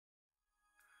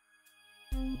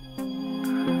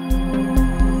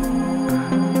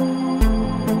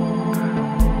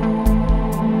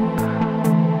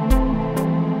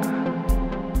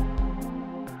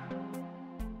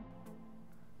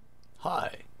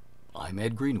Hi, I'm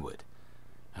Ed Greenwood,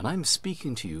 and I'm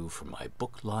speaking to you from my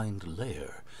book-lined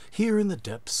lair here in the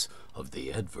depths of the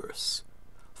TheEdVerse.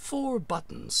 4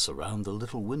 buttons surround the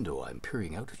little window I'm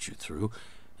peering out at you through,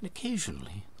 and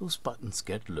occasionally those buttons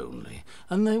get lonely,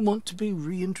 and they want to be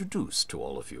reintroduced to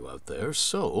all of you out there,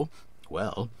 so,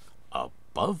 well,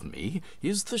 above me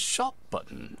is the shop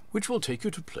button, which will take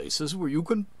you to places where you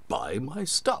can buy my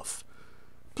stuff.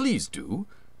 Please do,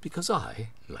 because I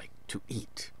like to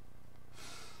eat.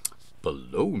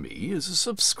 Below me is a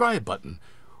subscribe button,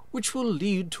 which will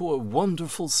lead to a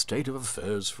wonderful state of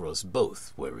affairs for us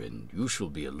both, wherein you shall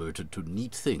be alerted to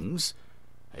neat things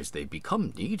as they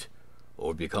become neat,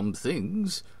 or become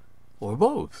things, or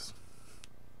both.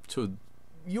 To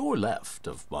your left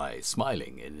of my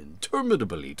smiling and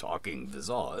interminably talking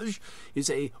visage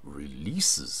is a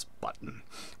releases button,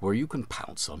 where you can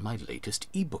pounce on my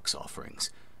latest ebooks offerings.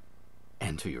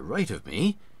 And to your right of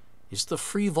me is the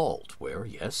free vault, where,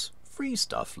 yes, free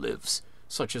stuff lives,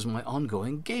 such as my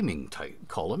ongoing gaming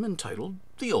column entitled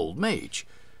The Old Mage.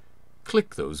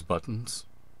 Click those buttons.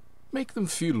 Make them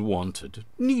feel wanted,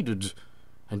 needed,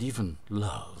 and even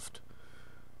loved.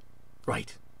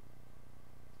 Right.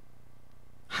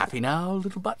 Happy now,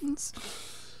 little buttons?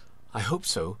 I hope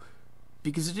so,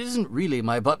 because it isn't really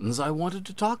my buttons I wanted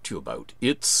to talk to you about.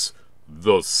 It's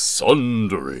the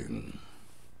Sundering.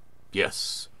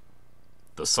 Yes,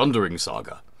 the Sundering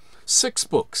Saga. 6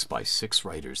 books by 6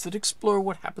 writers that explore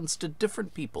what happens to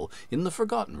different people in the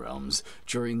Forgotten Realms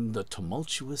during the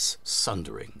tumultuous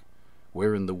Sundering,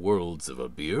 wherein the worlds of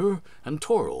Abeir and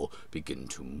Toril begin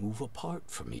to move apart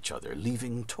from each other,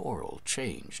 leaving Toril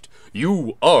changed.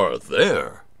 You are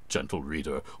there, gentle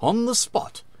reader, on the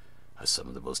spot, as some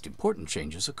of the most important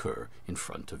changes occur in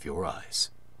front of your eyes.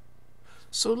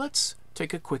 So let's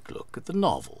take a quick look at the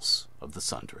novels of the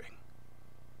Sundering.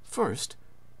 First,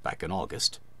 back in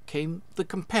August, came The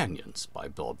Companions by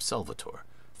Bob Salvatore,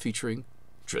 featuring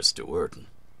Trista Worden.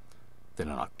 Then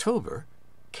in October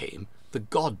came The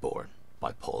Godborn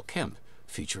by Paul Kemp,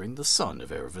 featuring the son of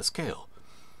Erevis Kale.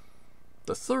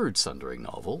 The third Sundering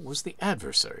novel was The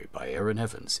Adversary by Aaron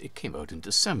Evans. It came out in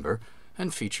December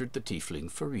and featured the tiefling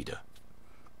Farida.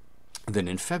 Then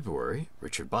in February,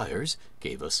 Richard Byers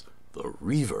gave us The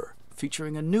Reaver,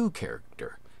 featuring a new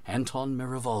character, Anton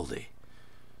Miravaldi.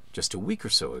 Just a week or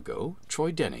so ago,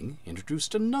 Troy Denning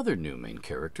introduced another new main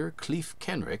character, Cleef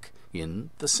Kenrick, in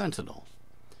The Sentinel,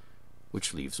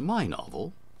 which leaves my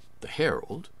novel, The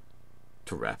Herald,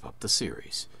 to wrap up the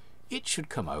series. It should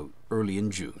come out early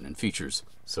in June and features,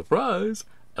 surprise,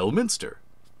 Elminster,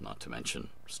 not to mention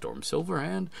Storm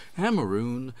Silverhand,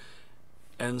 Amaroon,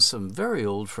 and some very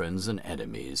old friends and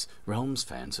enemies Realms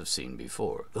fans have seen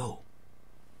before, though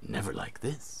never like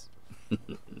this.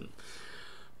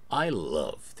 I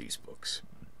love these books.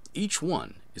 Each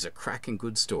one is a cracking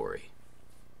good story,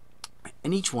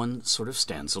 and each one sort of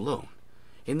stands alone,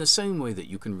 in the same way that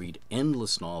you can read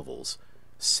endless novels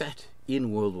set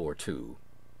in World War II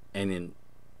and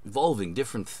involving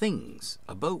different things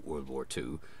about World War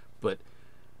II, but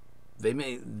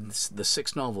the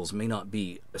 6 novels may not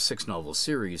be a 6-novel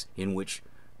series in which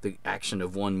the action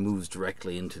of one moves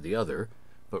directly into the other,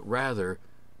 but rather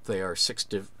they are 6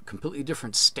 completely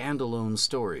different standalone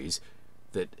stories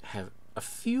that have a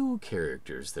few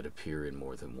characters that appear in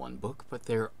more than one book, but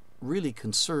they're really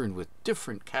concerned with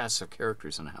different casts of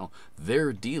characters and how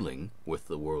they're dealing with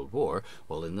the World War.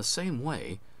 Well, in the same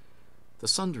way, the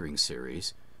Sundering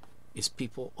series is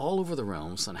people all over the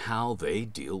realms and how they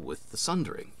deal with the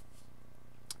Sundering.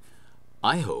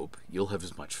 I hope you'll have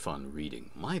as much fun reading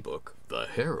my book, The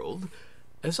Herald,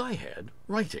 as I had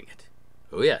writing it.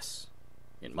 Oh yes,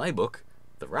 in my book,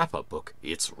 the wrap-up book,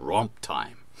 it's romp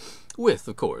time, with,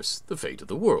 of course, the fate of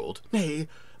the world, nay,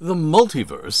 the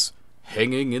multiverse,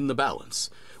 hanging in the balance,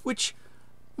 which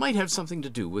might have something to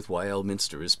do with why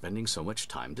Elminster is spending so much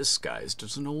time disguised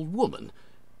as an old woman,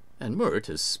 and Mert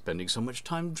is spending so much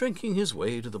time drinking his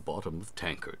way to the bottom of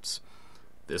tankards.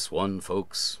 This one,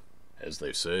 folks, as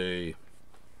they say,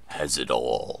 has it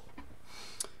all.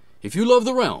 If you love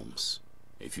the realms,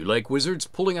 if you like wizards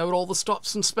pulling out all the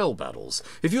stops and spell battles,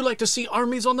 if you like to see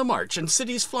armies on the march and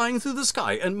cities flying through the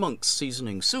sky and monks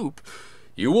seasoning soup,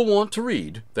 you will want to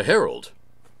read The Herald.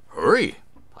 Hurry!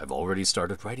 I've already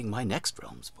started writing my next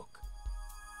Realms book.